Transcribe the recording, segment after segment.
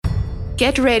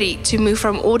Get ready to move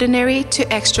from ordinary to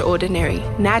extraordinary,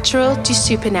 natural to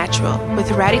supernatural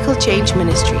with Radical Change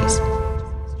Ministries.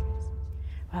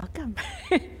 Welcome.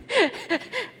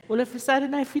 All of a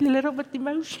sudden, I feel a little bit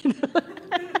emotional.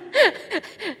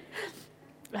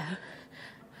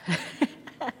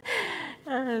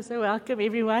 So welcome,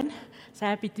 everyone. So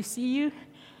happy to see you.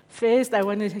 First, I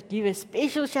want to give a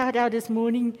special shout out this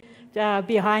morning to our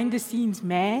behind-the-scenes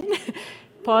man,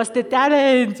 Pastor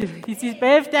Talent. It's his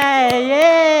birthday.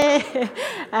 Yay!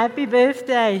 Happy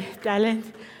birthday,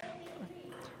 Talent.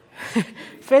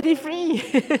 33.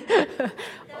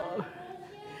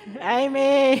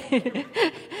 Amen.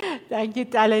 Thank you,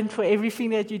 Talent, for everything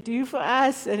that you do for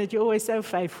us and that you're always so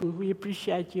faithful. We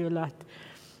appreciate you a lot.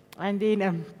 And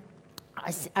then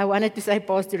I wanted to say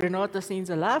Pastor Renata sends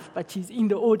a love, but she's in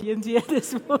the audience here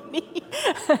this morning.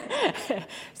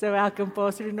 So welcome,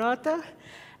 Pastor Renata.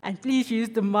 And please use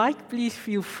the mic. Please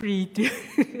feel free to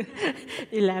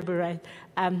elaborate.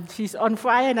 She's on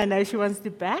fire, and I know she wants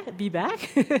to be back.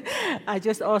 I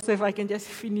just asked her if I can just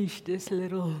finish this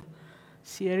little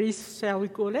series, shall we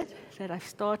call it, that I've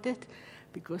started,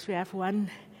 because we have one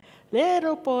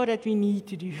little part that we need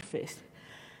to do first.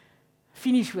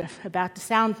 Finish with about the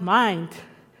sound mind.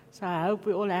 So I hope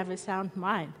we all have a sound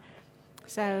mind.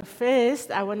 So first,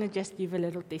 I want to just give a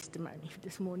little testimony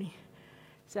this morning.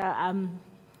 So,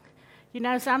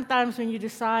 sometimes when you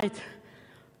decide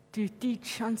to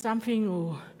teach on something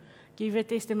or give a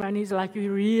testimony, it's like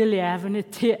you really have an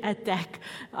attack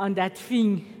on that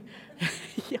thing.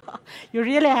 Yeah, you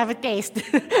really have a test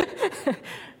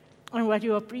on what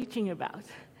you are preaching about.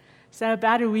 So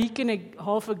about a week and a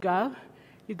half ago,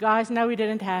 you guys know we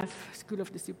didn't have School of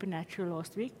the Supernatural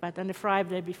last week, but on the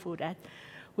Friday before that,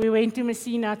 we went to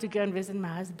Messina to go and visit my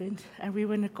husband, and we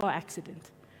were in a car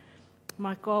accident.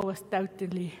 My car was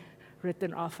totally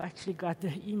written off. I actually got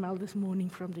the email this morning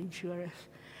from the insurers.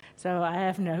 So I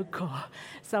have no car.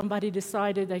 Somebody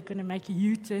decided they're going to make a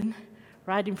U-turn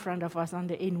right in front of us on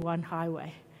the N1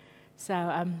 highway. So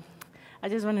I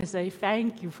just want to say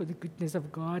thank you for the goodness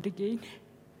of God again.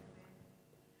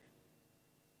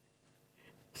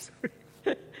 Sorry.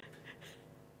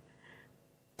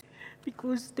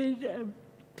 Because then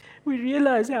we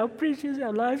realize how precious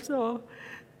our lives are,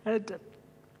 and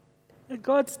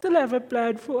God still have a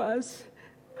plan for us.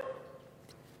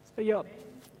 So yeah,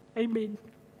 amen.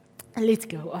 Let's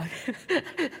go on.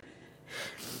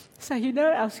 So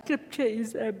our scripture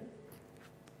is,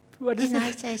 what is it? Can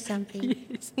I say something?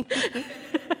 Yes.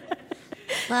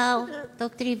 Well,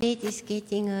 Dr. Yvette is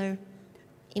getting her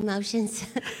emotions.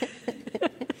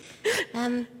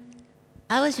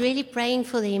 I was really praying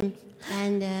for them,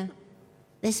 and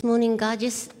this morning God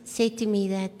just said to me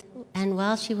that, and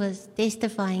while she was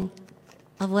testifying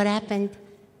of what happened,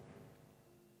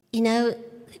 in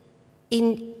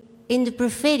the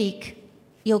prophetic,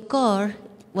 your car,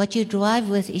 what you drive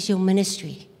with is your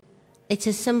ministry. It's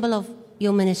a symbol of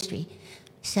your ministry.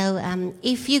 So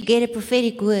if you get a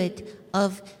prophetic word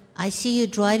of, I see you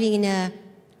driving in a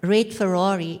red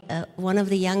Ferrari, one of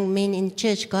the young men in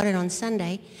church got it on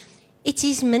Sunday, it's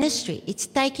his ministry. It's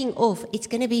taking off. It's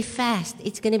going to be fast.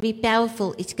 It's going to be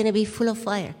powerful. It's going to be full of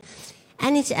fire.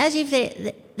 And it's as if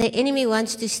the enemy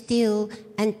wants to steal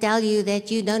and tell you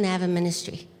that you don't have a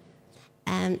ministry.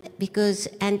 Because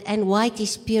white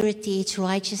is purity, it's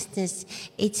righteousness,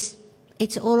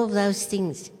 it's all of those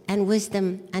things, and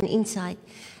wisdom and insight.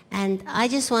 And I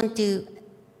just want to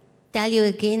tell you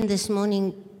again this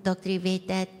morning, Dr. Yvette,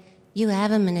 that you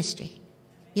have a ministry.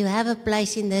 You have a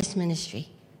place in this ministry.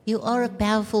 You are a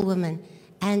powerful woman.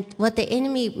 And what the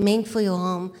enemy meant for your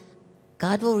harm,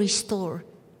 God will restore.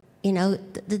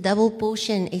 The double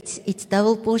portion, it's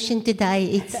double portion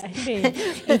today.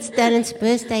 It's Talent's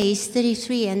birthday, he's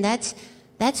 33, and that's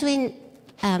when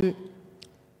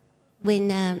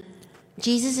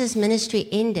Jesus' ministry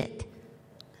ended.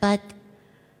 But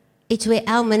it's where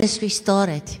our ministry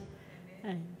started.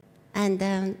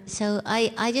 And so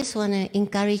I just want to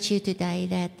encourage you today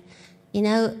that,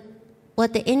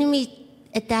 what the enemy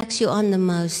attacks you on the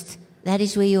most, that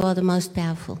is where you are the most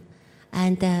powerful.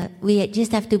 And we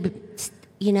just have to,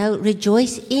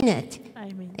 rejoice in it.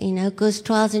 Amen. Because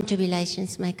trials and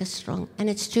tribulations make us strong. And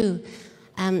it's true.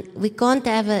 We can't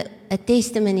have a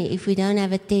testimony if we don't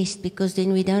have a test, because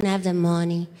then we don't have the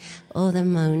money or the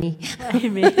money.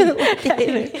 Amen.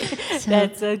 So,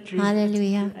 that's so true.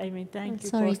 Hallelujah. Amen. Thank you,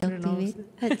 Sorry, Pastor Dr.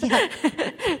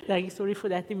 Yvette. Thank you. Sorry for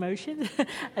that emotion.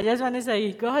 I just want to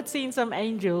say, God sent some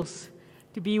angels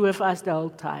to be with us the whole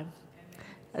time.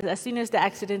 As soon as the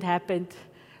accident happened,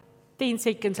 10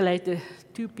 seconds later,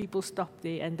 2 people stopped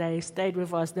there and they stayed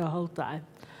with us the whole time.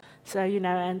 So,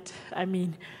 and I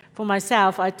mean, For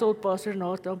myself, I told Pastor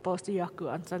Renato and Pastor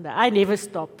Jaco on Sunday, I never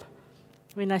stop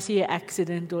when I see an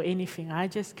accident or anything. I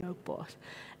just go past.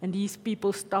 And these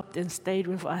people stopped and stayed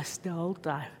with us the whole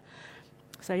time.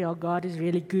 So your God is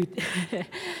really good.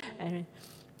 Amen.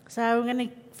 So I'm going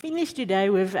to finish today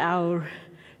with our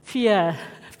fear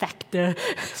factor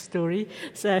story.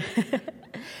 So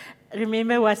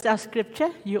remember what's our scripture?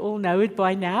 You all know it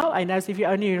by now. I know if you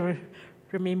only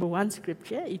remember one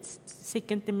scripture, it's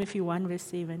 2 Timothy 1 verse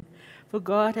 7. For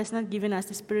God has not given us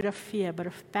the spirit of fear, but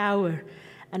of power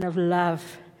and of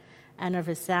love and of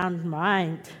a sound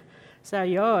mind. So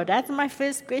that's my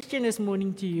first question this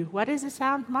morning to you. What is a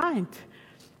sound mind?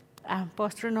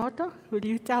 Pastor Renato, will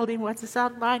you tell them what's a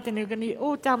sound mind? And you're going to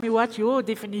all tell me what's your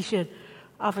definition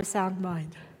of a sound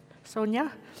mind.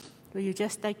 Sonia, will you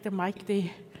just take the mic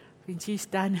there when she's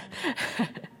done?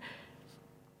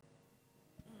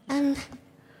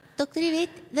 Dr. Yvette,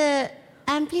 the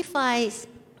Amplified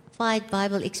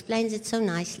Bible explains it so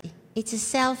nicely. It's a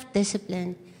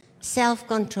self-disciplined,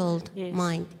 self-controlled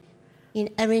mind. In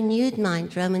a renewed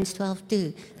mind, Romans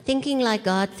 12:2, thinking like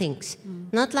God thinks,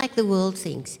 not like the world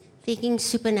thinks, thinking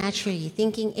supernaturally,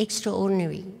 thinking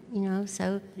extraordinary,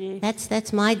 So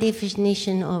that's my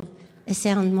definition of a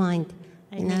sound mind,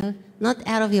 not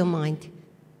out of your mind,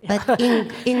 but in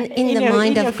the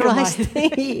mind of Christ.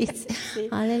 Yes.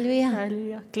 Hallelujah.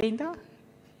 Hallelujah. Glenda,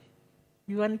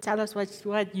 you want to tell us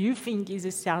what you think is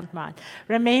a sound mind?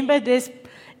 Remember, this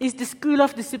is the school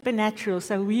of the supernatural,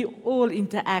 so we all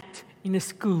interact in a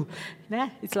school.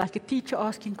 It's like a teacher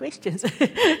asking questions.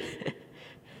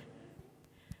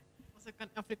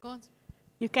 Afrikaans?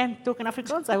 You can talk in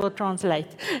Afrikaans, I will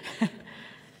translate.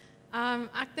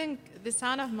 Ek dink the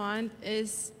sound of mind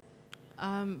is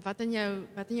wat in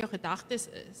jou gedagtes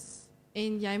is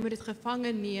en jy moet dit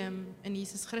gevange neem in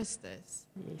Jesus Christus.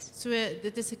 Yes. So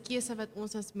dit is 'n keuse wat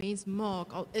ons as mens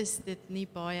maak, al is dit nie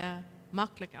baie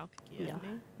maklik elke keer Yeah,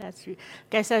 nie. that's true.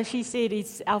 Okay, so she said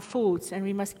it's our thoughts and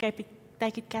we must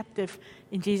take it captive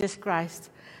in Jesus Christ.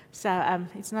 So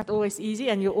it's not always easy,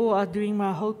 and you all are doing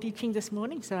my whole teaching this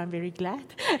morning, so I'm very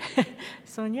glad.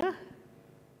 Sonia?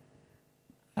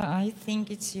 I think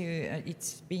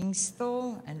it's being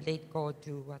still and let God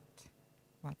do what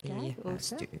He has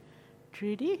also. to.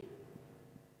 Trudy?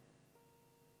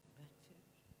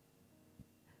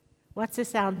 What's a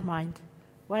sound mind?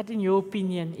 What, in your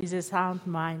opinion, is a sound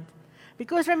mind?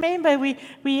 Because remember, we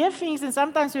hear things and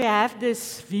sometimes we have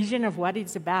this vision of what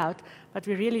it's about, but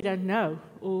we really don't know,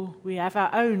 or we have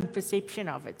our own perception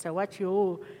of it. So what's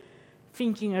your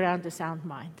thinking around the sound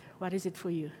mind? What is it for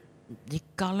you? Die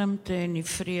kalmte en die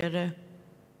vrede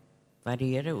wat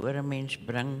die Here oor 'n mens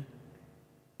bring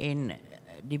en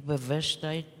die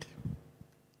bewustheid,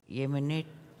 jy moet net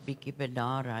bietjie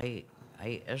bedaar,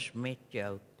 hy is met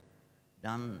jou,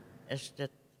 dan is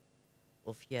dit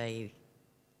of jy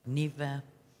nuwe,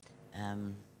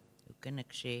 hoe kan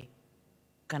ek sê,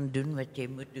 kan doen wat jy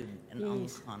moet doen en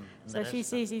aangaan. So she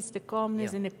says it's the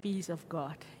calmness and the peace of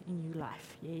God in your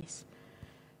life. Yes.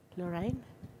 Lorraine?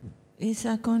 Yes,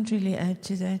 I can't really add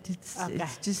to that.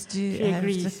 It's just to have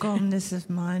the calmness of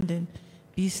mind and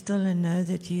be still and know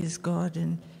that He is God,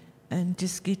 and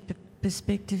just get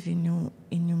perspective in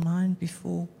your mind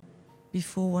before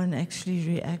one actually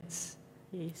reacts.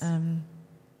 Yes.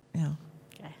 Yeah.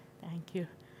 Okay, thank you.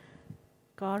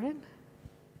 Karen?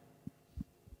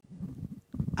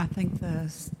 I think the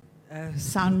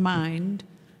sound mind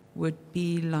would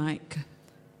be like,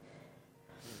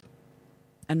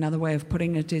 another way of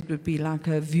putting it, it would be like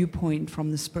a viewpoint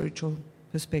from the spiritual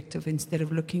perspective. Instead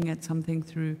of looking at something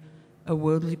through a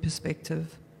worldly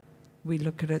perspective, we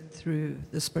look at it through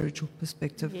the spiritual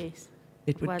perspective. Yes.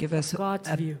 It would give us God's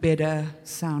a view. better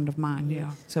sound of mind, Yes.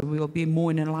 yeah. So we'll be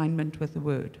more in alignment with the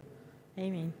Word.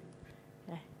 Amen.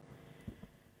 Okay.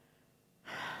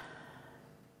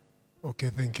 Okay,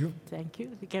 thank you. Thank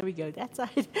you. Can we go that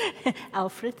side?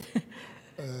 Alfred?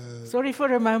 Sorry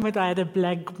for a moment, I had a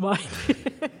blank mind.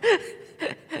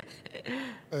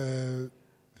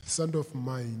 Sound of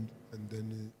mind, and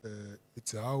then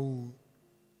it's how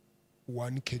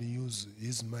one can use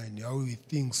his mind, how he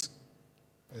thinks,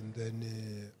 and then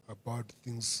about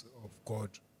things of God.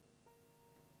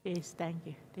 Yes, thank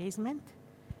you. Desmond?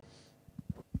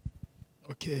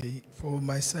 Okay, for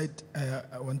my side,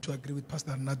 I want to agree with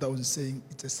Pastor Nada on saying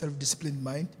it's a self-disciplined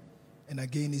mind, and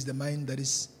again, it's the mind that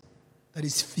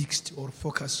is fixed or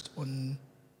focused on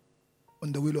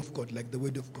the will of God, like the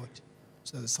word of God.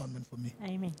 So that's a sound mind for me.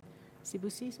 Amen.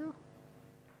 Sibusiso?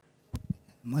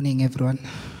 Morning, everyone.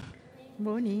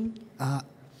 Morning.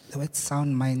 The word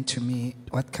sound mind to me,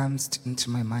 what comes into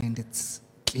my mind, it's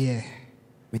clear,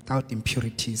 without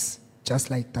impurities. just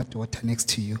like that water next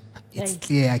to you. It's Yes.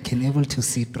 clear. I can able to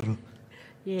see through.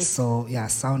 Yes. So yeah,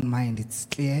 sound mind. It's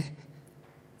clear.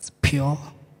 It's pure.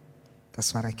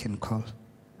 That's what I can call.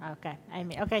 Okay,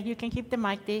 Amy. Okay, you can keep the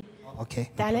mic there. Okay.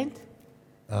 Talent?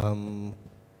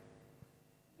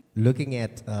 Looking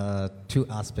at two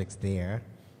aspects there,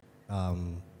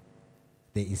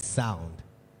 there is sound.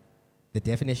 The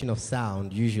definition of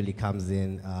sound usually comes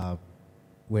in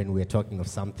when we're talking of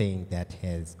something that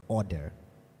has order.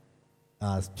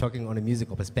 Talking on a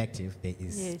musical perspective, there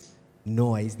is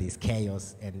noise, there's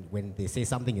chaos, and when they say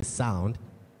something is sound,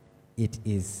 it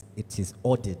is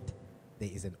ordered. There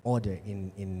is an order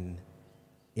in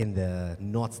the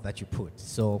notes that you put.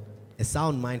 So a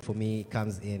sound mind for me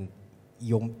comes in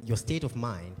your state of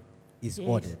mind is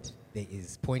ordered. There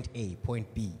is point A,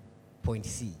 point B, point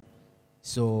C.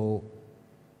 So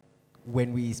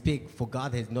when we speak, for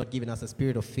God has not given us a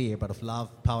spirit of fear, but of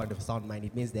love, power, and of a sound mind,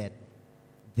 it means that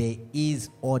there is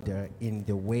order in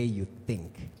the way you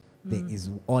think. There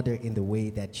is order in the way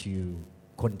that you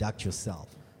conduct yourself.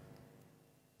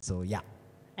 So, yeah.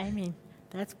 Amen.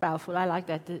 That's powerful. I like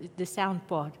that, the sound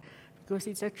part, because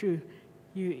it's so true.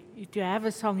 To have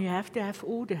a song, you have to have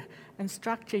order and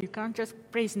structure. You can't just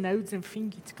press notes and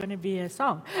think it's going to be a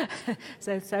song.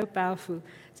 So it's so powerful.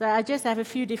 So I just have a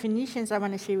few definitions I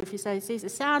want to share with you. So it says a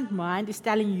sound mind is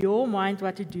telling your mind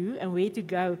what to do and where to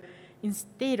go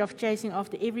instead of chasing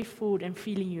after every thought and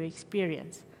feeling you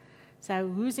experience. So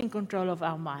who's in control of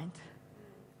our mind?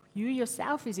 You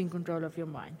yourself is in control of your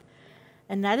mind.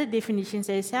 Another definition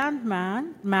says sound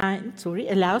mind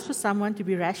allows for someone to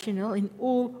be rational in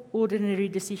all ordinary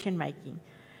decision making.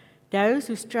 Those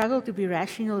who struggle to be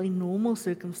rational in normal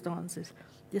circumstances,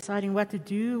 deciding what to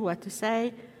do, what to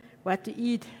say, what to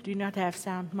eat, do not have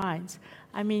sound minds.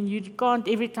 I mean, you can't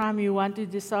every time you want to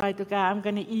decide, okay, I'm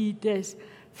going to eat this,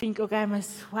 think, okay,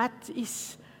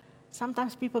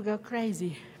 sometimes people go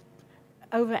crazy,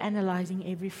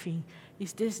 overanalyzing everything.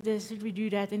 Is this, should we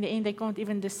do that? In the end, they can't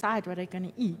even decide what they're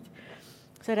going to eat.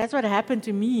 So that's what happened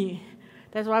to me.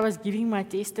 That's why I was giving my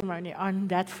testimony on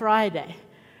that Friday.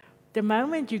 The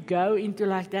moment you go into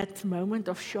like that moment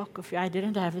of shock of, I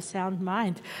didn't have a sound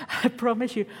mind, I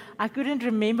promise you, I couldn't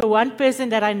remember one person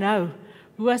that I know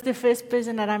who was the first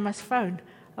person that I must phone.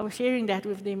 I was sharing that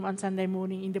with them on Sunday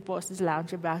morning in the pastor's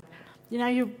lounge about,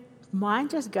 your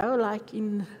mind just go like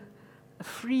in a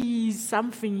freeze,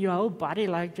 something, your whole body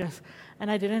like just, and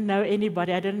I didn't know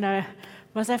anybody. I didn't know,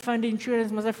 must I phone the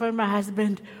insurance? Must I phone my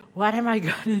husband? What am I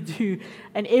going to do?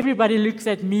 And everybody looks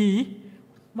at me.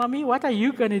 Mommy, what are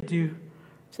you going to do?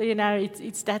 So,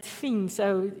 it's that thing.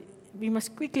 So we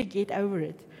must quickly get over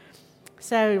it.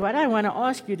 So what I want to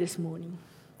ask you this morning,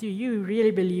 do you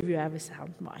really believe you have a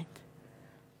sound mind?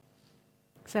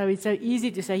 So it's so easy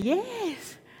to say,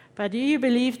 yes, but do you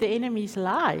believe the enemy's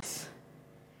lies?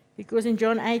 Because in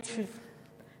John 8,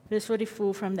 verse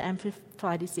 44 from the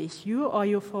Amplified, it says, you are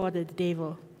your father, the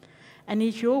devil, and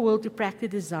it's your will to practice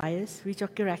desires which are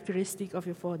characteristic of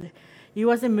your father. He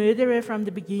was a murderer from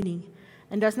the beginning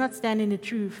and does not stand in the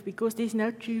truth because there's no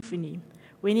truth in him.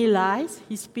 When he lies,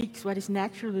 he speaks what is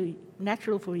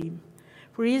natural for him.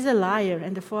 For he is a liar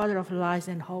and the father of lies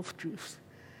and half-truths.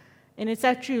 And it's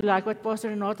so true, like what Pastor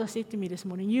Renato said to me this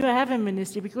morning. You have a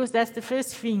ministry because that's the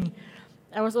first thing.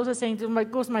 I was also saying to him,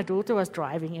 because my daughter was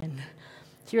driving in.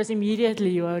 She was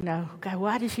immediately, okay,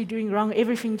 what is she doing wrong?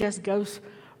 Everything just goes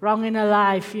wrong in her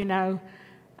life,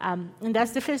 And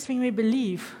that's the first thing we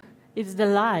believe. It's the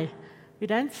lie. We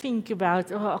don't think about,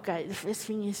 the first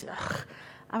thing is,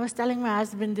 I was telling my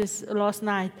husband this last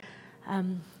night.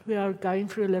 We are going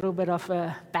through a little bit of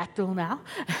a battle now.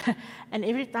 And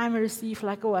every time I receive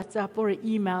like a WhatsApp or an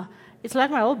email, it's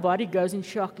like my whole body goes in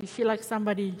shock. You feel like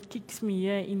somebody kicks me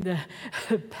here in the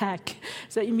back.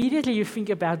 So immediately you think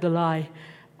about the lie.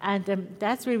 And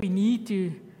that's where we need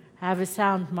to have a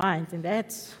sound mind. And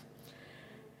that's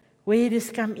where this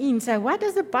comes in. So what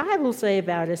does the Bible say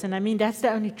about us? And I mean, that's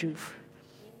the only truth.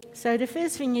 So the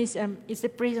first thing is the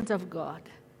presence of God.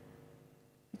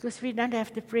 Because we don't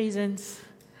have the presence.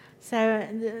 So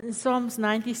in Psalms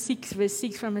 96, verse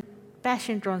 6 from the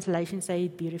Passion Translation say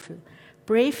it beautiful.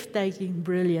 Breathtaking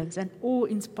brilliance and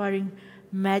awe-inspiring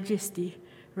majesty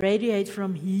radiates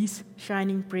from His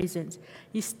shining presence.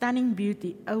 His stunning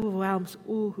beauty overwhelms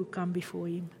all who come before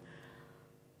Him.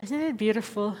 Isn't it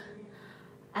beautiful?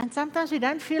 And sometimes we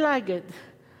don't feel like it.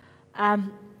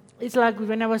 It's like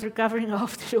when I was recovering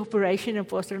after the operation, and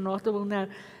Pastor Renato will know,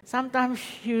 sometimes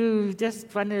you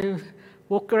just want to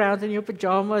walk around in your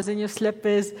pajamas and your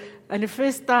slippers. And the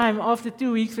first time after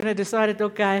 2 weeks when I decided,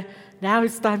 okay, now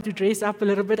it's time to dress up a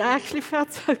little bit, I actually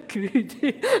felt so good.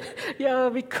 Yeah,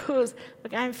 because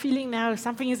okay, I'm feeling now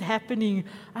something is happening.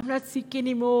 I'm not sick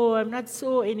anymore. I'm not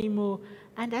sore anymore.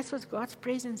 And that's what God's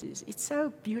presence is. It's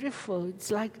so beautiful.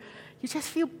 It's like you just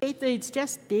feel better. It's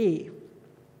just there.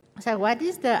 So what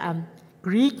is the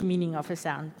Greek meaning of a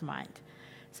sound mind?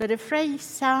 So the phrase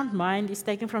sound mind is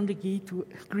taken from the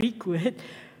Greek word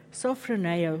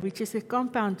sophroneo, which is a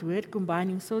compound word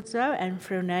combining sozo and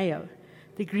phroneo.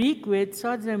 The Greek word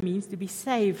sozo means to be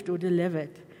saved or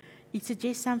delivered. It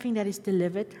suggests something that is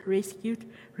delivered, rescued,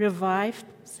 revived,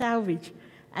 salvaged,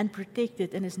 and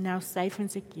protected and is now safe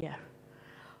and secure.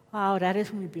 Wow, that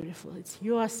is really beautiful.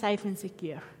 You are safe and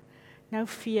secure. No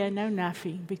fear, no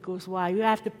nothing, because why? You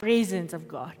have the presence of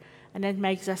God, and that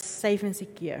makes us safe and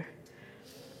secure.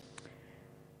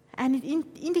 And it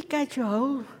indicates your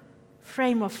whole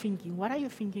frame of thinking. What are you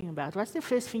thinking about? What's the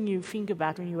first thing you think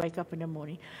about when you wake up in the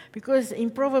morning? Because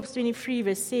in Proverbs 23,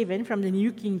 verse 7, from the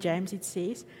New King James, it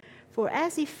says, "For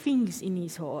as he thinks in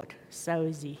his heart, so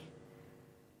is he."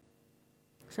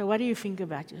 So what do you think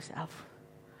about yourself?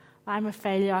 I'm a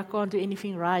failure. I can't do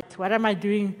anything right. What am I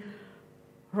doing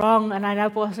wrong? And I know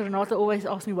Pastor Renata always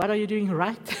asks me, what are you doing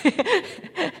right?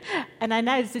 And I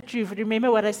know it's the truth.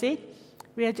 Remember what I said?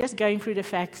 We are just going through the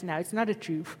facts now. It's not the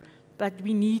truth. But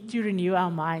we need to renew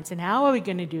our minds. And how are we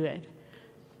going to do it?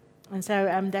 And so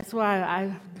that's why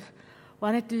I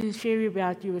wanted to share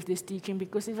about you with this teaching,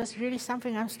 because it was really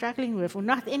something I'm struggling with. Well,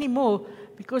 not anymore,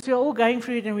 because we're all going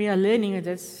through it and we are learning it.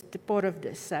 That's the part of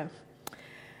this.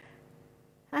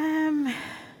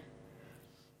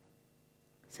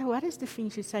 So what is the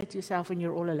things you say to yourself when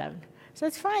you're all alone? So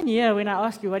it's fine here when I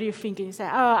ask you, what do you think? And you say,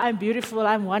 oh, I'm beautiful,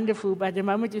 I'm wonderful. But the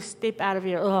moment you step out of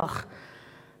here,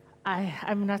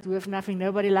 I'm not worth nothing.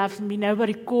 Nobody loves me,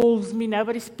 nobody calls me,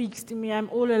 nobody speaks to me, I'm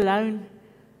all alone.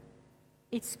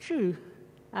 It's true.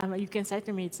 You can say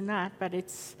to me it's not, but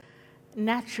it's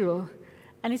natural.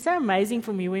 And it's so amazing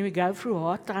for me when we go through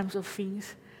hard times of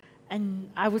things.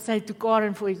 And I would say to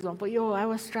Karen, for example, I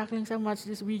was struggling so much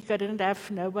this week, I didn't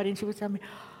have nobody. And she would tell me,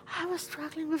 I was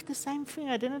struggling with the same thing.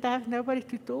 I didn't have nobody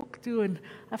to talk to, and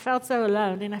I felt so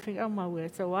alone. And I think, oh my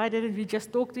word, so why didn't we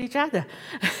just talk to each other?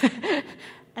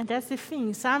 And that's the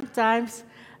thing. Sometimes,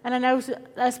 and I know,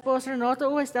 as Pastor Renata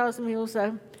always tells me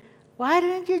also, why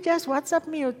didn't you just WhatsApp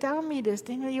me or tell me this?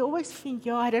 Then you always think,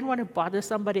 I don't want to bother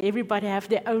somebody. Everybody have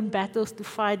their own battles to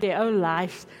fight, their own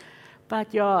lives.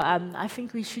 But I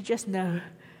think we should just know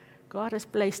God has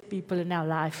placed people in our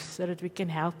lives so that we can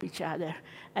help each other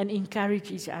and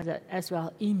encourage each other as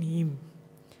well in Him.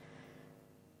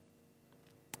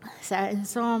 So in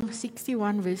Psalm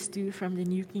 61, verse 2 from the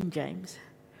New King James,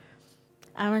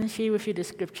 I want to share with you the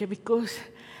scripture, because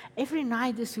every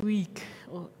night this week,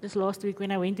 or this last week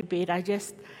when I went to bed, I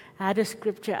just had a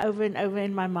scripture over and over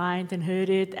in my mind and heard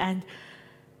it, and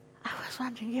I was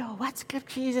wondering, what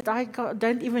scripture is it? I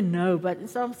don't even know, but in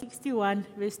Psalm 61,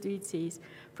 verse 2, it says,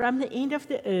 "From the end of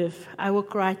the earth I will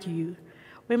cry to you.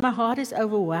 When my heart is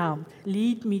overwhelmed,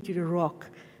 lead me to the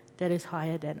rock that is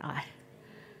higher than I."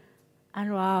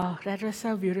 And wow, that was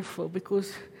so beautiful,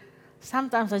 because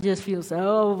sometimes I just feel so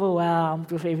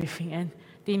overwhelmed with everything, and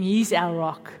then He's our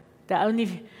rock, the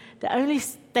only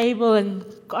stable and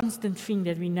constant thing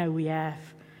that we know we have.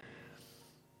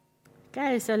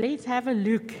 Okay, so let's have a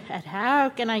look at how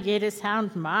can I get a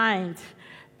sound mind,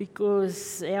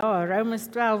 because Romans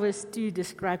 12 verse 2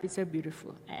 describes it so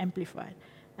beautiful, amplified.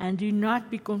 "And do not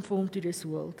be conformed to this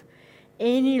world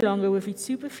any longer with its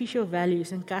superficial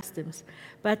values and customs,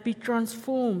 but be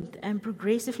transformed and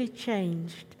progressively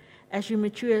changed as you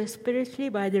mature spiritually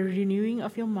by the renewing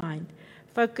of your mind.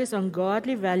 Focus on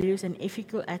godly values and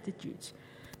ethical attitudes,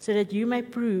 so that you may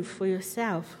prove for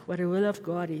yourself what the will of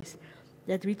God is,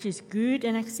 that which is good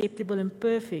and acceptable and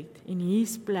perfect in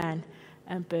His plan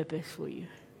and purpose for you."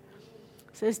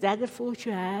 So is that the thought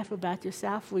you have about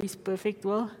yourself, for His perfect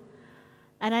will?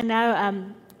 And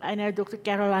I know Dr.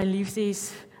 Caroline Leaf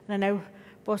says, and I know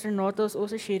Pastor Notos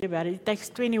also shared about it, it takes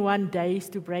 21 days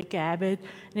to break a habit,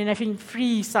 and then I think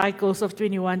 3 cycles of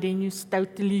 21, then you're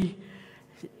totally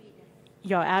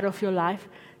out of your life.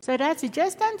 So that's it.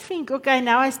 Just don't think, okay,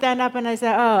 now I stand up and I say,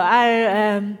 I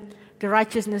am the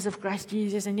righteousness of Christ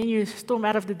Jesus, and then you storm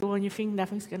out of the door and you think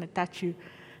nothing's going to touch you.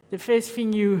 The first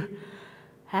thing you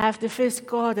have, the first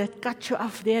car that cuts you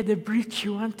off there, the bridge,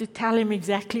 you want to tell Him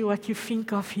exactly what you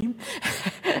think of Him.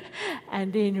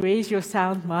 And then where's your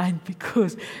sound mind?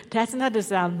 Because that's not a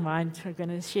sound mind. I'm going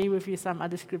to share with you some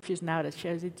other scriptures now that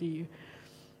shows it to you.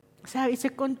 So it's a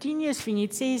continuous thing.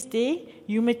 It says there,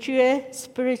 you mature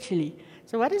spiritually.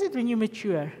 So what is it when you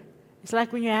mature? It's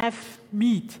like when you have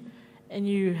meat and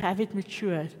you have it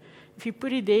matured. If you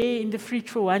put it there in the fridge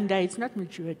for one day, it's not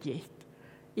matured yet.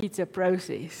 It's a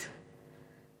process.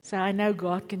 So I know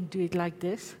God can do it like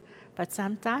this, but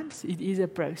sometimes it is a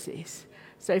process.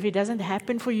 So if it doesn't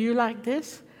happen for you like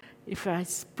this, if I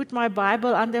put my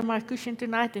Bible under my cushion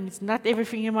tonight and it's not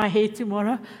everything in my head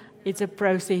tomorrow, it's a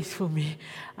process for me.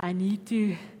 I need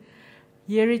to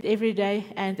hear it every day.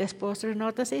 And as Pastor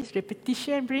Renata says,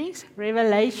 repetition brings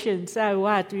revelation. So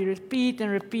what? We repeat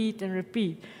and repeat and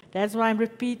repeat. That's why I'm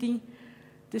repeating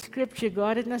the scripture.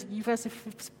 God did not give us a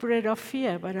spirit of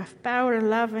fear, but of power and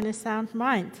love and a sound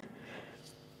mind.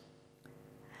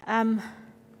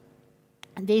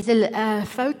 There's a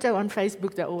photo on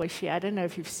Facebook that I always share. I don't know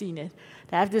if you've seen it.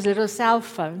 They have this little cell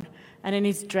phone, and then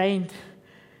it's drained.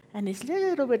 And there's a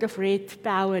little bit of red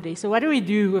power there. So what do we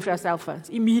do with our cell phones?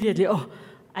 Immediately, oh,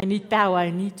 I need power, I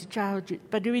need to charge it.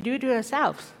 But do we do it to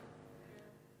ourselves?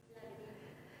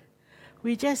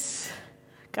 We just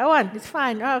go on, it's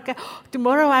fine. Oh, okay.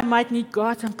 Tomorrow I might need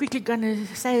God, so I'm quickly going to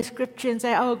say a scripture and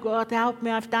say, oh, God, help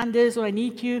me, I've done this, or I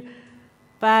need you.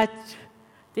 But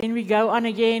then we go on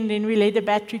again, then we let the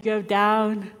battery go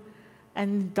down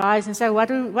and dies. And so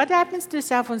what happens to a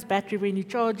cell phone's battery when you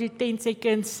charge it 10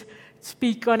 seconds,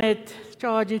 speak on it,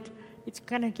 charge it? It's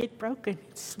going to get broken.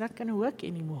 It's not going to work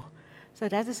anymore. So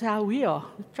that is how we are.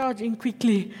 We charge in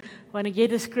quickly, want to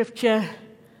get a scripture,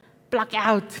 plug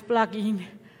out, plug in.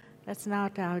 That's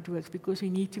not how it works because we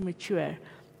need to mature.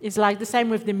 It's like the same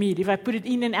with the meat. If I put it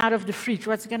in and out of the fridge,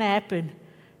 what's going to happen?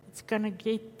 It's going to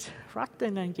get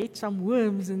rotten and get some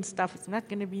worms and stuff. It's not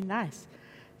going to be nice.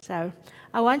 So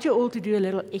I want you all to do a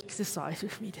little exercise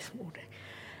with me this morning.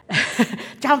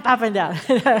 Jump up and down.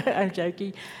 I'm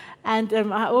joking. And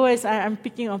I'm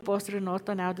picking on Pastor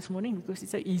Renata now this morning because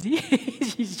it's so easy.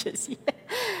 She's just here.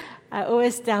 I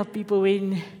always tell people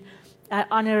when I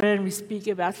honor her and we speak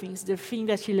about things, the thing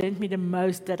that she learned me the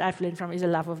most that I've learned from is the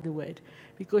love of the word.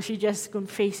 Because she just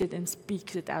confesses it and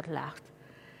speaks it out loud.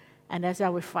 And that's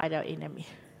how we fight our enemy.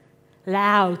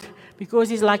 Loud, because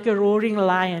he's like a roaring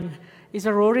lion. Is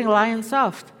a roaring lion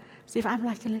soft? So if I'm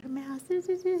like a little mouse,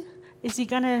 is he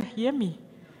going to hear me?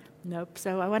 Nope.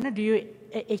 So I want to do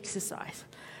an exercise.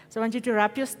 So I want you to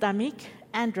rub your stomach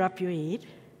and rub your head.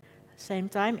 Same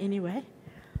time anyway.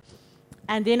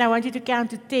 And then I want you to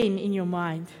count to 10 in your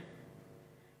mind.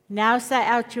 Now say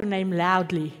out your name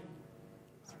loudly.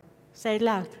 Say it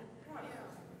loud.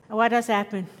 What does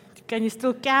happen? Can you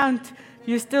still count?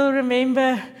 You still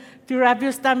remember to rub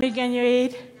your stomach and your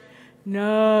head?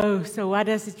 No. So what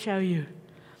does it show you?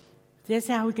 That's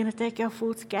how we're going to take our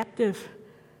thoughts captive.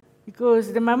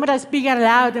 Because the moment I speak out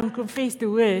loud and confess the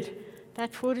word,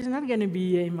 that thought is not going to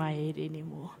be in my head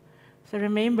anymore. So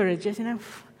remember it. Just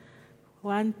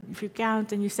one, if you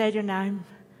count and you say your name,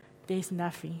 there's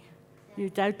nothing. You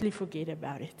totally forget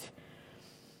about it.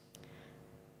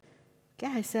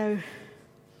 Okay, so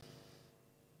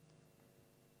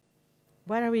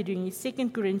what are we doing? It's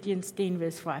 2 Corinthians 10,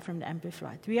 verse 5 from the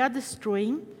Amplified. We are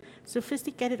destroying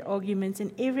sophisticated arguments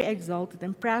and every exalted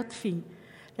and proud thing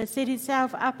that set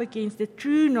itself up against the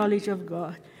true knowledge of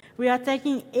God. We are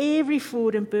taking every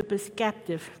thought and purpose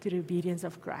captive to the obedience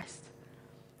of Christ.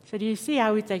 So do you see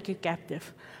how we take it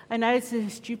captive? I know it's a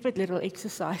stupid little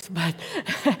exercise, but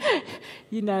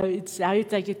it's how you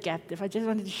take it captive. I just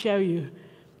wanted to show you.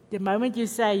 The moment you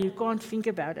say you can't think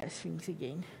about those things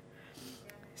again.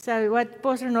 So what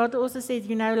Pastor Renata also said,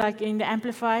 like in the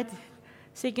Amplified,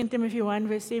 2 Timothy 1,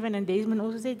 verse 7, and Desmond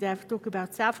also said they have to talk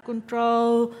about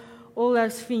self-control, all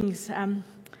those things.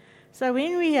 So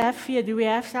when we have fear, do we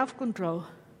have self-control?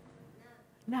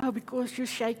 No, because you're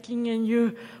shaking and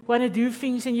you want to do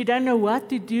things and you don't know what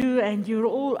to do and you're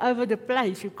all over the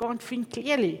place. You can't think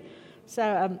clearly.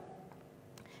 So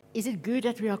is it good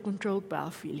that we are controlled by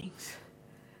our feelings?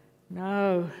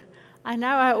 No. I know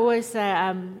I always say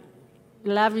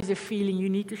love is a feeling. You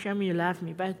need to show me you love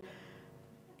me. But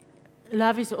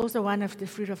love is also one of the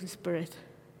fruit of the Spirit.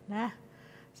 Nah?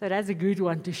 So that's a good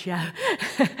one to show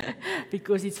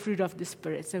because it's fruit of the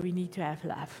Spirit. So we need to have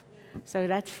love. So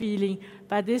that feeling,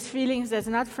 but these feelings that's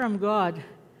not from God,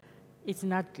 it's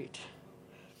not good.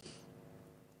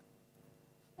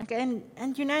 Okay,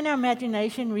 and in our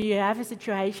imagination, we have a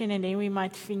situation and then we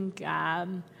might think,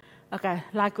 okay,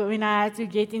 like when I had to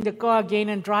get in the car again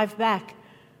and drive back,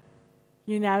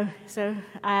 so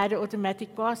I had an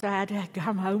automatic car, so I had to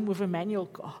come home with a manual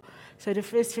car. So the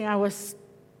first thing I was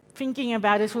thinking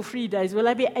about is for 3 days, will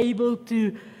I be able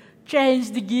to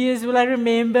change the gears? Will I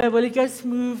remember? Will it go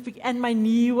smooth? And my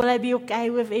knee, will I be okay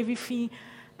with everything?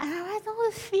 And I had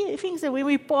all these things that when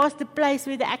we passed the place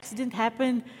where the accident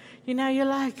happened, you're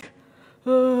like,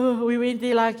 Oh, we went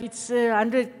there like it's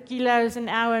 100 kilos an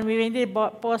hour, and we went there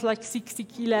past like 60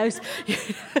 kilos.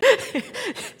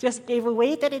 Just gave away.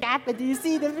 Where did it happen? Do you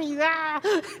see the thing? Ah!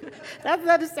 That's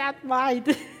not a sound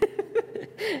mind.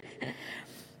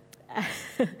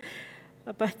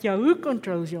 But yeah, who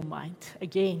controls your mind?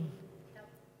 Again,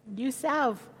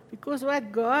 yourself. Because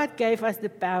what God gave us the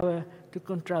power to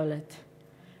control it.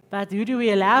 But who do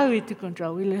we allow it to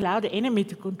control? We allow the enemy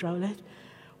to control it.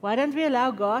 Why don't we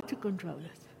allow God to control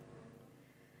it?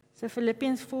 So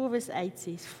Philippians 4 verse 8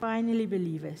 says, finally,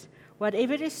 believers,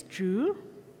 whatever is true,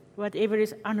 whatever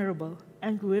is honorable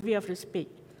and worthy of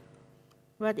respect,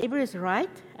 whatever is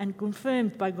right and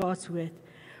confirmed by God's word,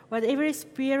 whatever is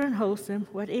pure and wholesome,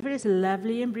 whatever is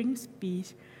lovely and brings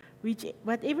peace,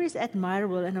 whatever is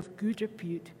admirable and of good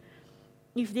repute,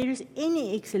 if there is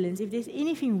any excellence, if there's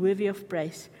anything worthy of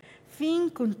praise,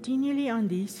 think continually on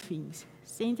these things.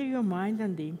 Center your mind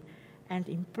on them and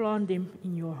implant them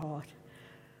in your heart.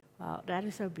 Wow, that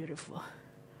is so beautiful.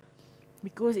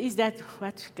 Because is that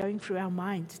what's going through our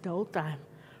minds the whole time?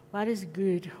 What is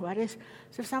good?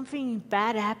 So if something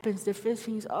bad happens, the first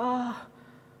thing is, oh,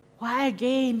 why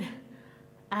again?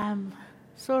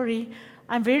 Sorry.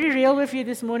 I'm very real with you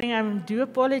this morning. I do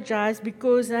apologize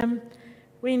because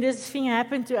when this thing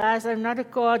happened to us, I'm not a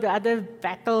card, the other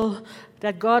battle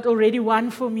that God already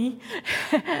won for me.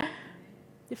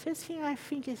 The first thing I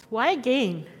think is, why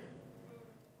again?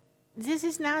 This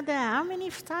is now how many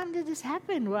times did this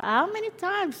happen? Well, how many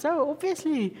times? So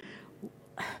obviously.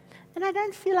 And I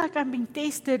don't feel like I'm being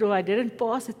tested or I didn't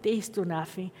pass a test or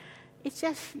nothing. It's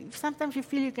just sometimes you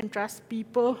feel you can trust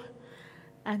people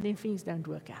and then things don't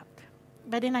work out.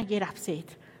 But then I get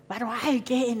upset. But why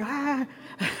again?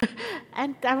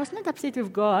 And I was not upset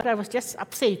with God. I was just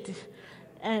upset.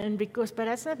 But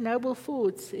that's not noble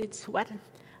thoughts. It's what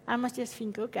I must just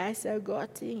think, okay, so God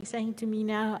saying to me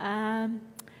now,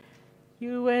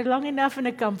 you were long enough in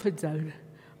a comfort zone.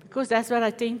 Because that's what I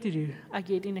tend to do. I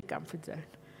get in a comfort zone.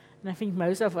 And I think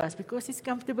most of us, because it's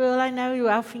comfortable, I know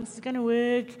how things are going to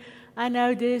work. I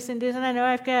know this and this, and I know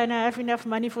I have enough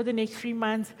money for the next 3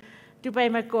 months to pay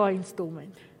my car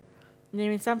installment. And then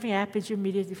when something happens, you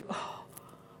immediately think, oh,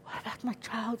 what about my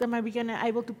child? Am I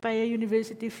able to pay her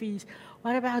university fees?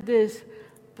 What about this?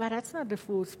 But that's not the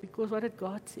thoughts, because what did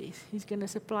God say? He's going to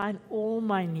supply all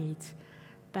my needs.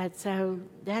 But so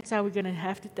that's how we're going to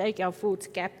have to take our thoughts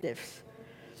captives.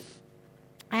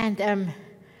 And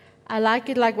I like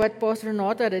it like what Pastor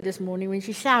Renata did this morning when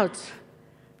she shouts.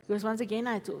 Because once again,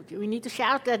 I told you, we need to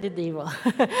shout at the devil.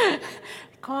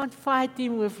 Can't fight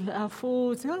him with our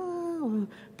thoughts,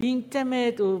 being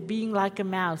timid or being like a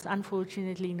mouse.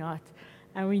 Unfortunately not.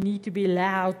 And we need to be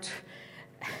loud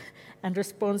and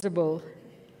responsible.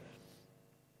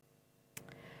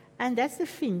 And that's the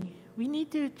thing. We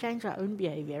need to change our own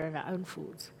behavior and our own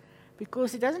thoughts.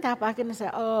 Because it doesn't help. I can say,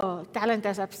 oh, Talent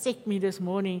has upset me this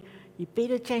morning. He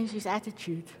better change his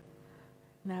attitude.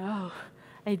 No.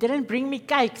 And he didn't bring me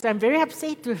cake, so I'm very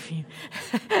upset with him.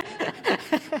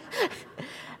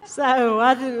 So,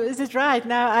 what is it right?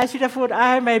 Now, I should have thought,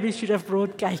 I maybe should have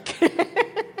brought cake.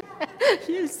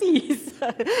 You see,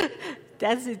 so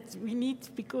that's it. We need,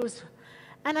 because,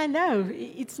 and I know,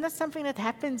 it's not something that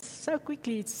happens so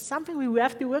quickly. It's something we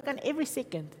have to work on every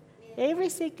second. Every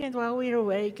second while we're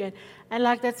awake. And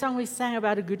like that song we sang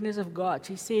about the goodness of God.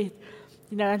 She said,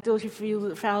 until she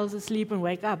falls asleep and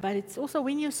wake up. But it's also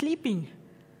when you're sleeping.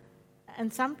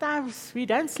 And sometimes we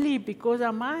don't sleep because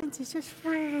our minds is just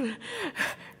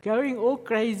going all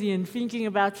crazy and thinking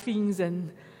about things.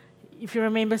 And if you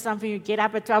remember something, you get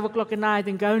up at 12 o'clock at night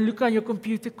and go and look on your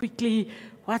computer quickly.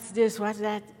 What's this? What's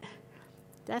that?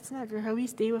 That's not how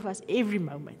He's there with us every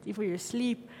moment. If we're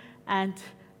asleep, and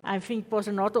I think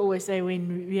Pastor Nata always say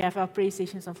when we have our prayer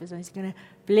sessions of His, He's going to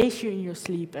bless you in your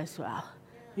sleep as well.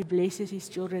 He blesses His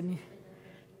children.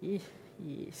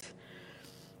 Yes.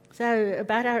 So,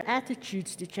 about our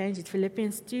attitudes to change it,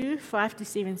 Philippians 2,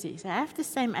 5-7 says, have the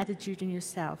same attitude in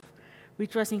yourself,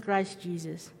 which was in Christ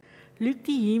Jesus. Look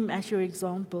to Him as your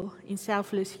example in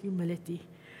selfless humility,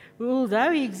 who,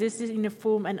 although He existed in the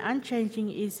form and unchanging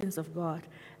essence of God,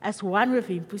 as one with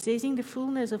Him, possessing the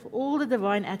fullness of all the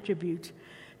divine attributes,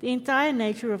 the entire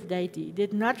nature of deity,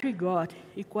 did not regard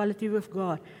equality with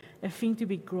God a thing to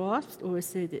be grasped or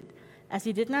asserted, as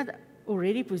He did not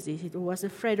already possess it or was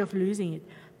afraid of losing it,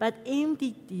 but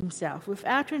emptied Himself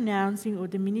without renouncing or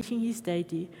diminishing His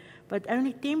deity, but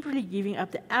only temporarily giving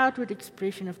up the outward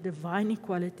expression of divine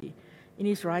equality in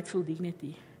His rightful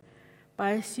dignity.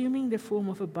 By assuming the form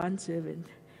of a bondservant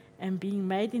and being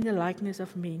made in the likeness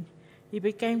of men, He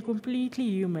became completely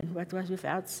human, but was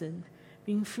without sin,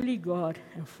 being fully God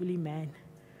and fully man.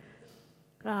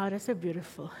 Oh, that's so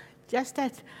beautiful. Just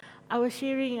that I was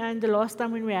sharing, and the last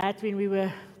time when we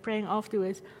were praying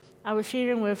afterwards, I was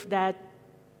sharing with that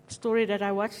story that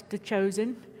I watched, The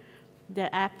Chosen,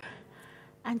 the app,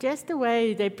 and just the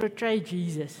way they portray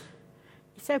Jesus.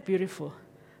 It's so beautiful.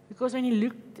 Because when he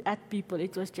looked at people,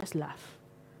 it was just love.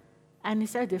 And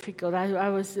it's so difficult. I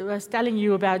was telling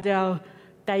you about our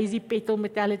daisy petal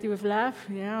mentality with love.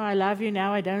 You know, I love you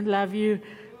now, I don't love you.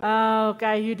 Oh,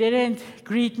 okay, you didn't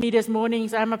greet me this morning,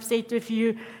 so I'm upset with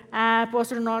you.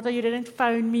 Pastor Renata, you didn't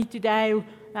phone me today,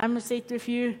 I'm upset with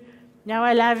you. Now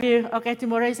I love you. Okay,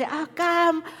 tomorrow you say, oh,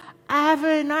 come, I have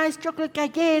a nice chocolate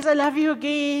cake. Yes, I love you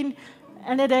again.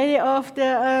 And the day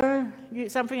after,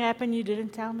 something happened, you didn't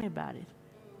tell me about it.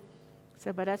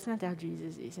 So, but that's not how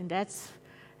Jesus is, and that's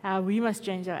how we must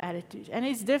change our attitude. And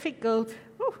it's difficult,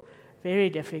 very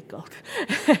difficult.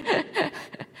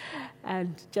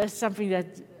 And just something that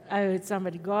I heard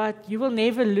somebody, God, you will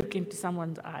never look into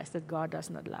someone's eyes that God does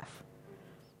not love.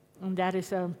 And that is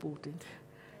so important.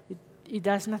 It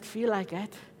does not feel like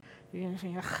that. You're going to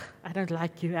think, I don't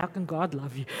like you, how can God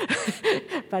love you?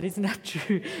 But it's not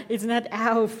true. It's not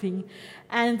our thing.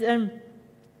 And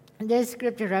there's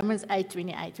scripture, Romans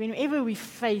 8:28. Whenever we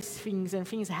face things and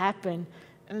things happen,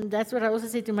 and that's what I also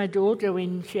said to my daughter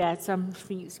when she had some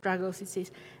struggles, it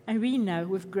says, and we know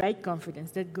with great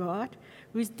confidence that God,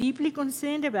 who is deeply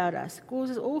concerned about us,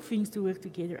 causes all things to work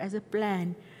together as a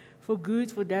plan for good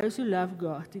for those who love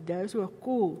God, to those who are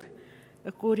called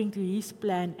according to his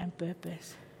plan and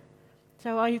purpose.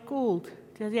 So are you called?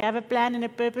 Does he have a plan and a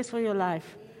purpose for your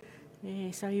life?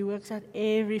 Yeah, so he works out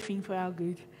everything for our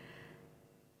good.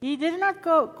 He did not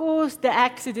cause the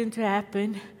accident to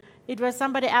happen. It was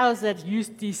somebody else that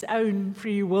used his own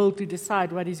free will to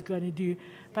decide what he's going to do.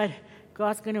 But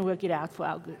God's going to work it out for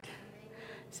our good.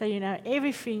 So,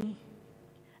 everything,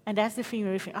 and that's the thing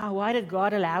where we think, why did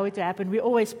God allow it to happen? We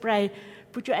always pray,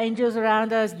 put your angels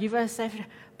around us, give us safety.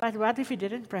 But what if we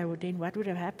didn't pray? Well, then what would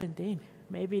have happened then?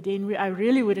 Maybe then I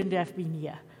really wouldn't have been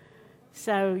here.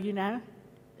 So,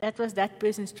 that was that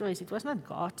person's choice. It was not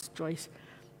God's choice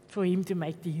for him to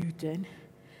make the U-turn.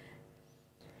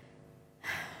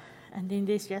 And then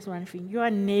there's just one thing. You are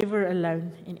never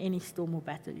alone in any storm or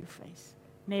battle you face.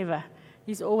 Never.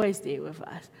 He's always there with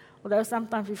us. Although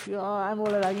sometimes we feel, I'm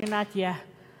all alone, you're not here.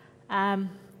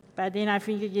 But then I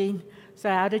think again, so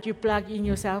how did you plug in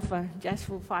your cell phone? Just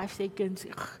for 5 seconds.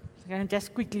 You can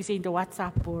just quickly send a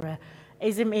WhatsApp or a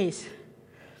SMS.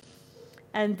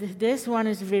 And this one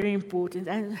is very important.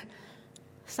 And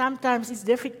sometimes it's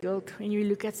difficult when you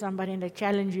look at somebody and they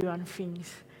challenge you on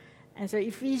things. And so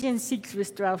Ephesians 6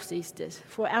 verse 12 says this,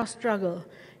 for our struggle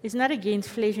is not against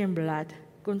flesh and blood,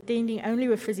 contending only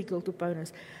with physical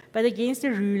opponents, but against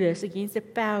the rulers, against the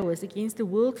powers, against the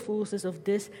world forces of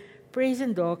this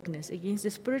present darkness, against the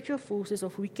spiritual forces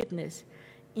of wickedness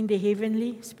in the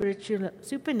heavenly, spiritual,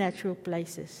 supernatural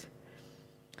places.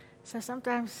 So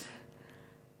sometimes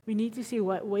we need to see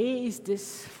where is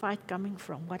this fight coming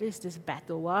from? What is this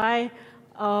battle? Why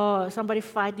somebody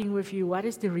fighting with you? What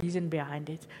is the reason behind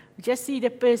it? We just see the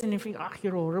person and think,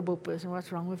 you're a horrible person.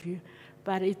 What's wrong with you?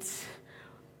 But it's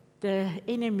the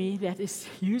enemy that is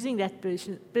using that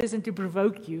person to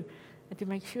provoke you and to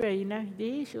make sure,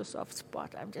 there's your soft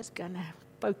spot. I'm just going to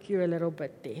poke you a little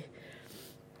bit there.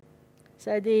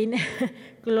 So then,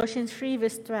 Colossians 3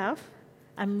 verse 12,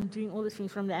 I'm doing all the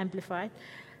things from the Amplified.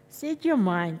 Set your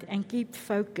mind and keep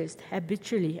focused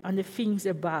habitually on the things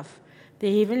above,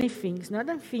 the heavenly things, not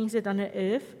on things that are on the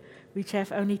earth, which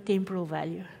have only temporal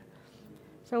value.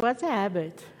 So what's a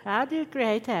habit? How do you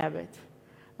create a habit?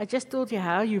 I just told you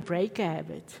how you break a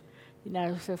habit.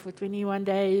 So for 21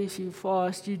 days you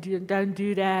fast, you don't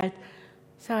do that.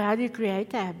 So how do you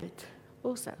create a habit?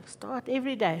 Also, start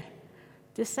every day.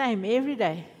 The same, every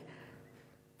day.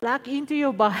 Plug into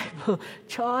your Bible,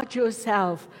 charge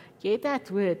yourself, get that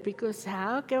word, because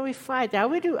how can we fight? How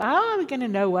are we going to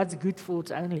know what's good for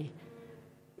us only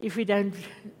if we don't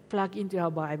plug into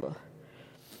our Bible?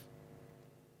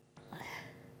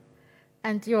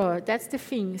 And that's the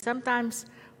thing. Sometimes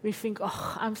we think,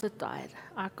 I'm so tired,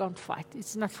 I can't fight,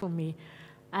 it's not for me.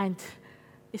 And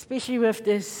especially with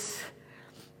this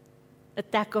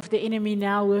attack of the enemy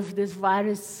now, with this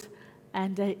virus,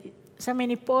 and so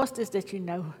many pastors that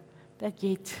that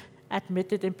get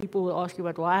admitted, and people will ask you,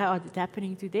 but why are it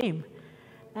happening to them?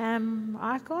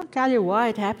 I can't tell you why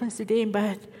it happens to them,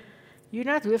 but you're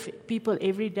not with people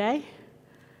every day.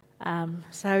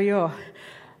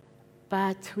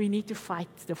 But we need to fight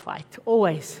the fight,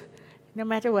 always, no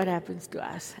matter what happens to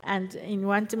us. And in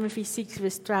 1 Timothy 6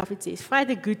 verse 12 it says, fight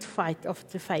the good fight of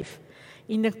the faith.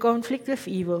 In the conflict with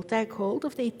evil, take hold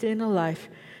of the eternal life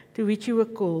to which you were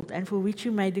called and for which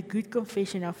you made a good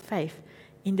confession of faith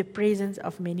in the presence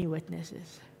of many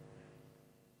witnesses.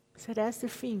 So that's the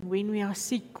thing. When we are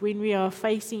sick, when we are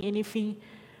facing anything,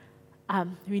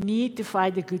 we need to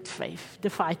fight the good faith, the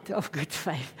fight of good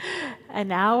faith.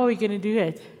 And how are we going to do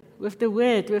it? With the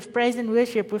word, with praise and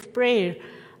worship, with prayer.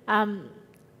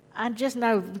 I just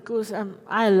know because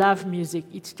I love music.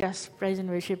 It's just praise and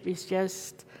worship. It's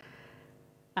just,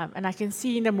 and I can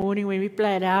see in the morning when we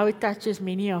play it how it touches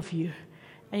many of you.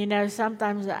 And you know,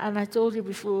 sometimes, and I told you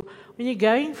before, when you're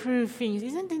going through things,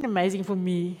 isn't it amazing for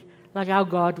me, like how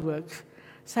God works?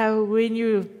 So when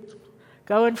you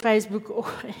go on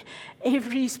Facebook,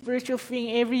 every spiritual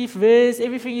thing, every verse,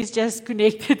 everything is just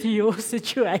connected to your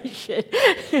situation.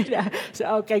 You know?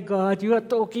 So, okay, God, you are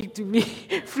talking to me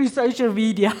through social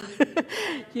media.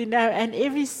 You know, and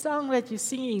every song that you're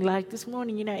singing, like this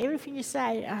morning, you know, everything you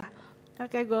say,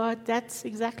 okay, God, that's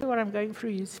exactly what I'm going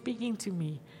through. You're speaking to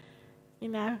me. You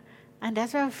know, and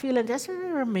that's what I feel, and that's what I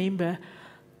remember.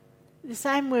 The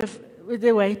same with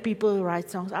the way people write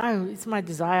songs. Oh, it's my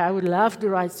desire. I would love to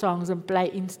write songs and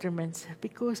play instruments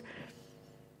because,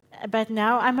 but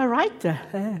now I'm a writer.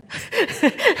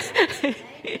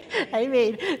 I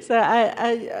mean, so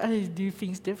I do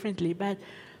things differently. But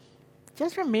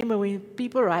just remember, when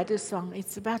people write a song,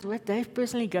 it's about what they're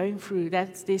personally going through.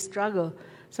 That's their struggle.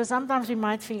 So sometimes we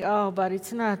might think, oh, but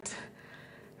it's not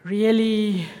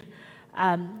really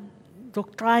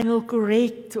doctrinal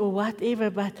correct or whatever,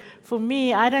 but for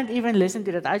me, I don't even listen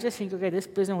to that. I just think, okay, this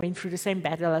person went through the same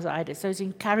battle as I did, so it's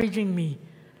encouraging me.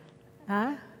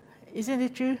 Huh? Isn't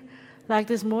it true? Like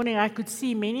this morning, I could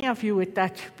see many of you were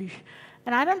touched,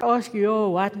 and I don't ask you, oh,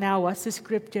 what now, what's the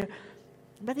scripture?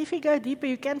 But if you go deeper,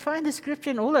 you can find the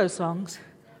scripture in all those songs.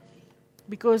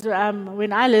 Because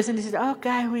when I listen, it says,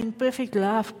 okay, when perfect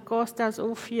love casts out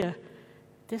all fear.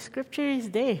 The scripture is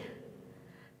there.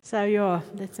 So, yeah,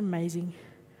 that's amazing.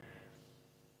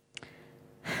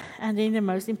 And then the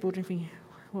most important thing,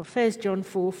 1 John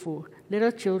 4:4.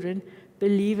 Little children,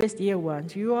 believers, dear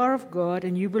ones, you are of God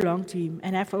and you belong to Him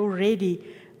and have already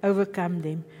overcome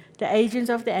them, the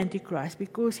agents of the Antichrist,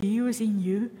 because he who is in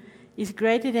you is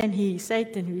greater than he,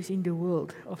 Satan, who is in the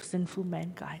world of sinful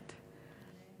mankind.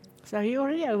 So he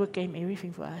already overcame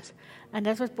everything for us. And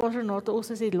that's what Pastor Nota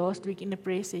also said last week in the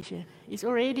prayer session. It's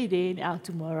already there in our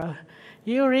tomorrow.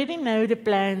 You already know the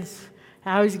plans,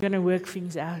 how He's going to work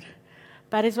things out.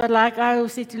 But it's what, like I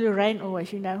always say to Lorraine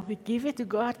always, you know, we give it to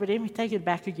God, but then we take it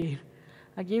back again.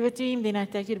 I give it to Him, then I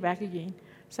take it back again.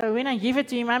 So when I give it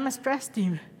to Him, I must trust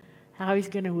Him, how He's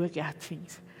going to work out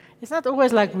things. It's not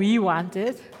always like we want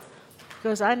it,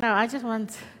 because I know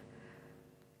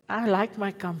I like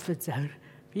my comfort zone.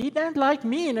 He don't like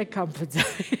me in a comfort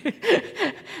zone.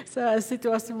 So I said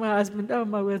to my husband, oh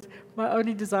my word, my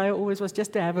only desire always was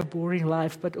just to have a boring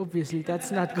life, but obviously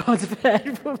that's not God's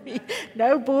plan for me.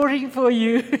 No boring for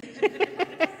you.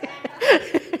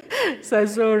 So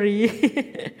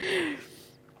sorry.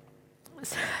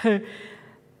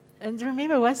 And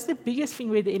remember, what's the biggest thing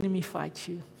where the enemy fights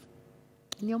you?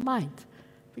 In your mind.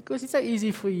 Because it's so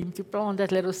easy for him to plant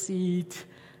that little seed.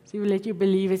 So he will let you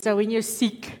believe it. So when you're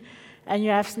sick, and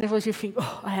you have sniffles, you think,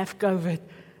 oh, I have COVID.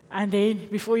 And then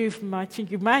before you might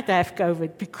think you might have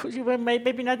COVID, because you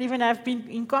maybe not even have been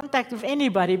in contact with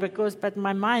anybody, but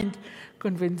my mind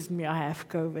convinced me I have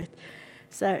COVID.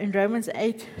 So in Romans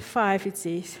 8:5 it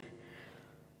says,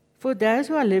 for those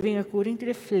who are living according to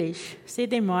the flesh,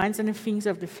 set their minds on the things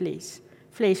of the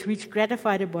flesh which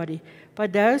gratify the body.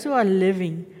 But those who are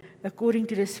living according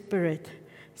to the Spirit,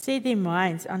 set their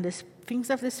minds on the things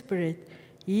of the Spirit,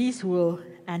 His will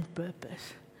and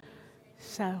purpose.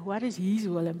 So what is His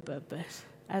will and purpose?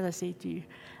 As I said to you.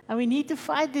 And we need to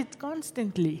fight it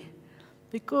constantly.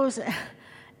 Because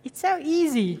it's so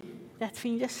easy. That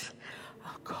thing just,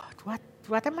 oh God,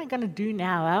 what am I going to do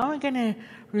now? How am I going to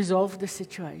resolve the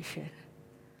situation?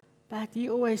 But He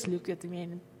always looked at me,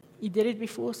 and He did it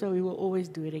before, so He will always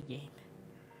do it again.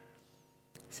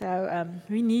 So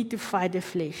we need to fight the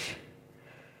flesh.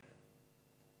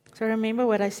 So remember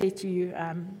what I said to you.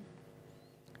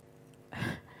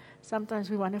 Sometimes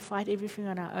we want to fight everything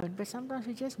on our own, but sometimes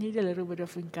we just need a little bit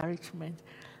of encouragement.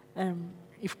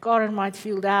 If Karen might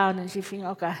feel down and she think,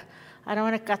 okay, I don't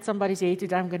want to cut somebody's hair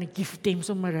today, I'm going to give them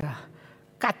some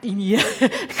cut in here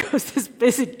because this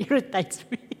person irritates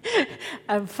me.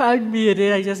 Found me, and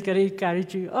then I just got to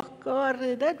encourage you. Oh,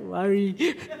 Karen, don't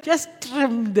worry. Just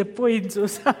trim the points or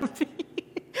something.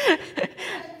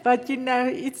 But, you know,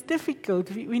 it's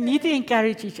difficult. We need to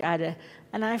encourage each other.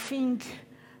 And I think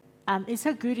it's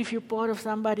so good if you're part of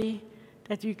somebody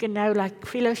that you can now, like,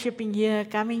 fellowshipping here,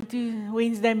 coming to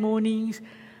Wednesday mornings,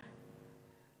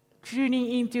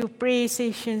 tuning into prayer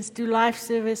sessions, to live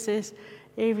services,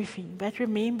 everything. But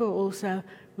remember also,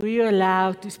 who you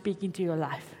allow to speak into your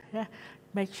life. Yeah?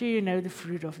 Make sure you know the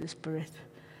fruit of the Spirit.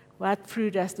 What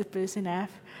fruit does the person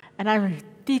have? And I'm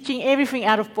teaching everything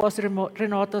out of Pastor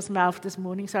Renata's mouth this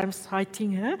morning, so I'm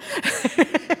citing her.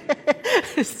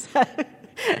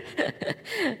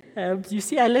 You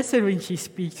see, I listen when she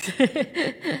speaks.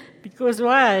 Because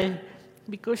why?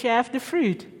 Because you have the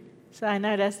fruit. So I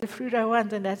know that's the fruit I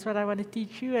want, and that's what I want to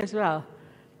teach you as well.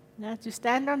 Now, to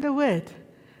stand on the word.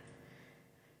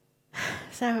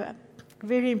 So,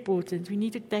 very important. We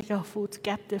need to take our thoughts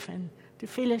captive and to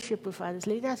fellowship with others.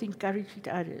 Let us encourage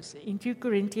others. In 2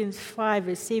 Corinthians 5,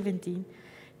 verse 17,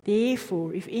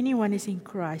 therefore, if anyone is in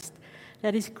Christ,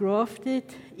 that is grafted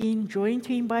in, joined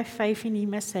to him by faith in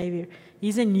him as Savior, he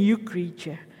is a new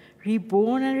creature,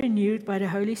 reborn and renewed by the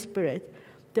Holy Spirit.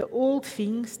 The old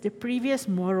things, the previous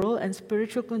moral and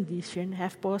spiritual condition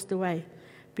have passed away.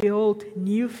 Behold,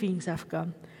 new things have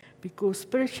come, because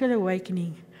spiritual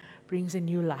awakening brings a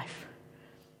new life.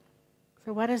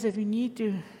 So what is it? We need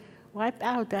to wipe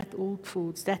out that old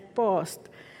thoughts, that past.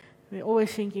 We're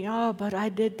always thinking, oh, but I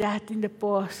did that in the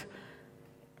past.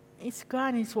 It's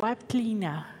gone, it's wiped clean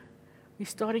now. We're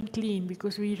starting clean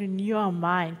because we renew our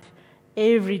mind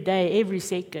every day, every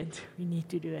second. We need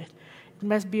to do it. It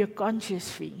must be a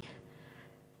conscious thing.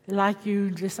 Like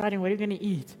you deciding what you're going to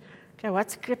eat. Okay,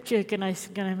 what scripture can I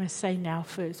say now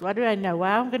first? What do I know?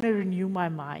 Well, I'm going to renew my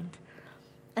mind.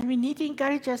 And we need to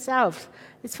encourage ourselves.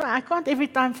 It's fine. I can't every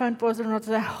time phone Pastor and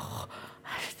say, oh,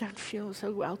 I don't feel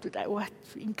so well today. What?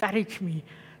 Encourage me.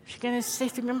 She's going to say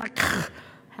to me,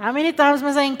 how many times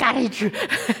must I encourage you?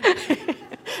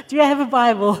 Do you have a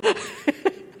Bible?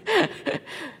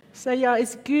 So yeah,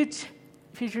 it's good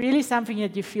if it's really something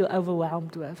that you feel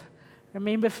overwhelmed with.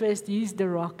 Remember first, use the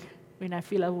rock when I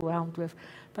feel overwhelmed with.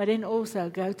 But then also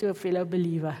go to a fellow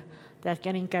believer that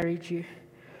can encourage you.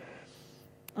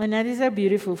 And that is so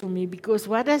beautiful for me, because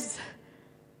what does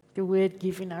the word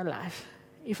give in our life?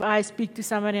 If I speak to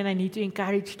someone and I need to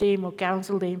encourage them or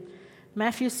counsel them,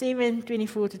 Matthew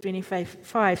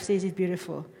 7:24-25 says it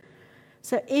beautiful.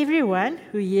 So everyone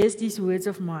who hears these words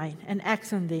of mine and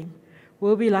acts on them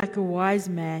will be like a wise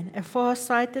man, a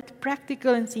far-sighted,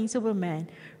 practical and sensible man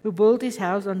who built his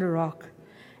house on the rock.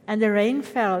 And the rain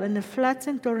fell, and the floods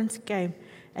and torrents came,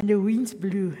 and the winds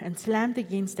blew and slammed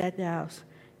against that house.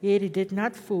 Yet it did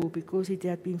not fall, because it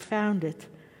had been founded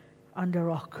on the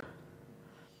rock.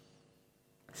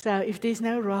 So if there's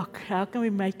no rock, how can we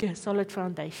make a solid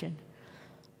foundation?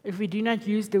 If we do not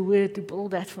use the word to build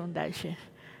that foundation.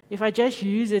 If I just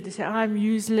use it to say, I'm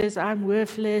useless, I'm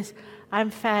worthless,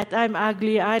 I'm fat, I'm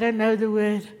ugly, I don't know the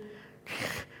word.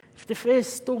 If the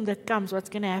first storm that comes, what's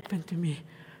going to happen to me?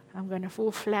 I'm going to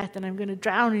fall flat and I'm going to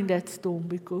drown in that storm,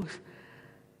 because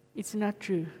it's not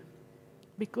true.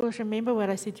 Because remember what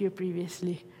I said to you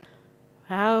previously.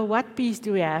 What peace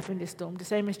do we have in the storm? The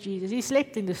same as Jesus. He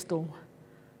slept in the storm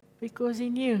because he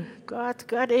knew God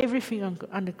got everything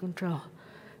under control.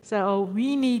 So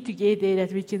we need to get there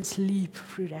that we can sleep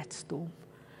through that storm.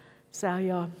 So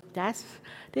yeah,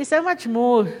 there's so much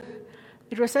more.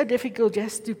 It was so difficult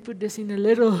just to put this in a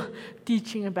little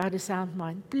teaching about a sound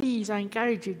mind. Please, I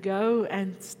encourage you, go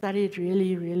and study it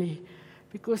really, really,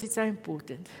 because it's so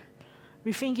important.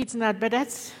 We think it's not, but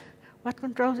that's what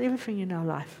controls everything in our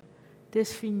life.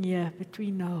 This thing here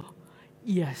between our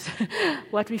ears.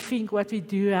 What we think, what we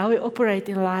do, how we operate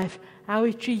in life, how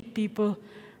we treat people,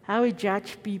 how we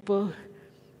judge people.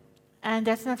 And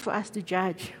that's not for us to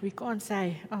judge. We can't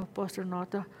say, oh, Pastor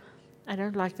Nata, I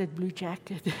don't like that blue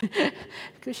jacket.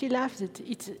 Because she loves it.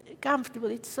 It's comfortable,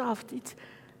 it's soft.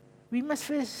 We must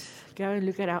first go and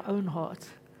look at our own hearts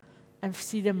and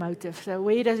see the motive. So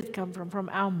where does it come from? From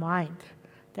our mind.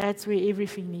 That's where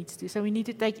everything needs to. So we need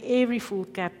to take every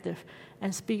thought captive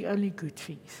and speak only good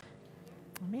things.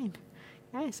 Amen.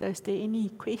 Okay, so is there any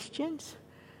questions?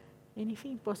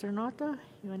 Anything, Pastor Renata,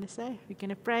 you want to say? We're going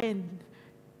to pray and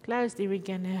close, then we're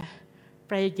going to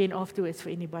pray again afterwards for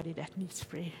anybody that needs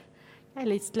prayer. Okay,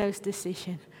 let's close this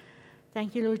session.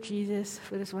 Thank you, Lord Jesus,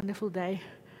 for this wonderful day.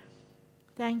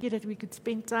 Thank you that we could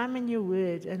spend time in your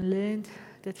word and learn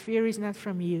that fear is not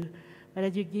from you, but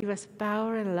that you give us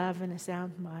power and love and a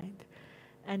sound mind.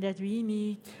 And that we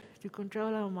need to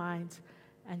control our minds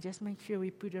and just make sure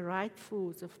we put the right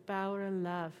thoughts of power and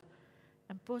love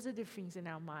and positive things in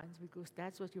our minds, because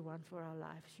that's what you want for our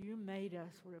lives. You made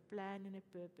us for a plan and a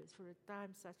purpose, for a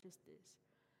time such as this.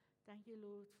 Thank you,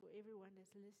 Lord, for everyone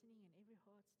that's listening and every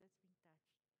heart that's been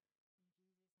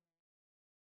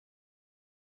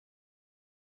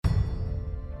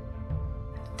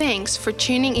touched. Thanks for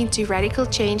tuning into Radical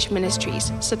Change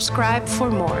Ministries. Subscribe for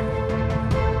more.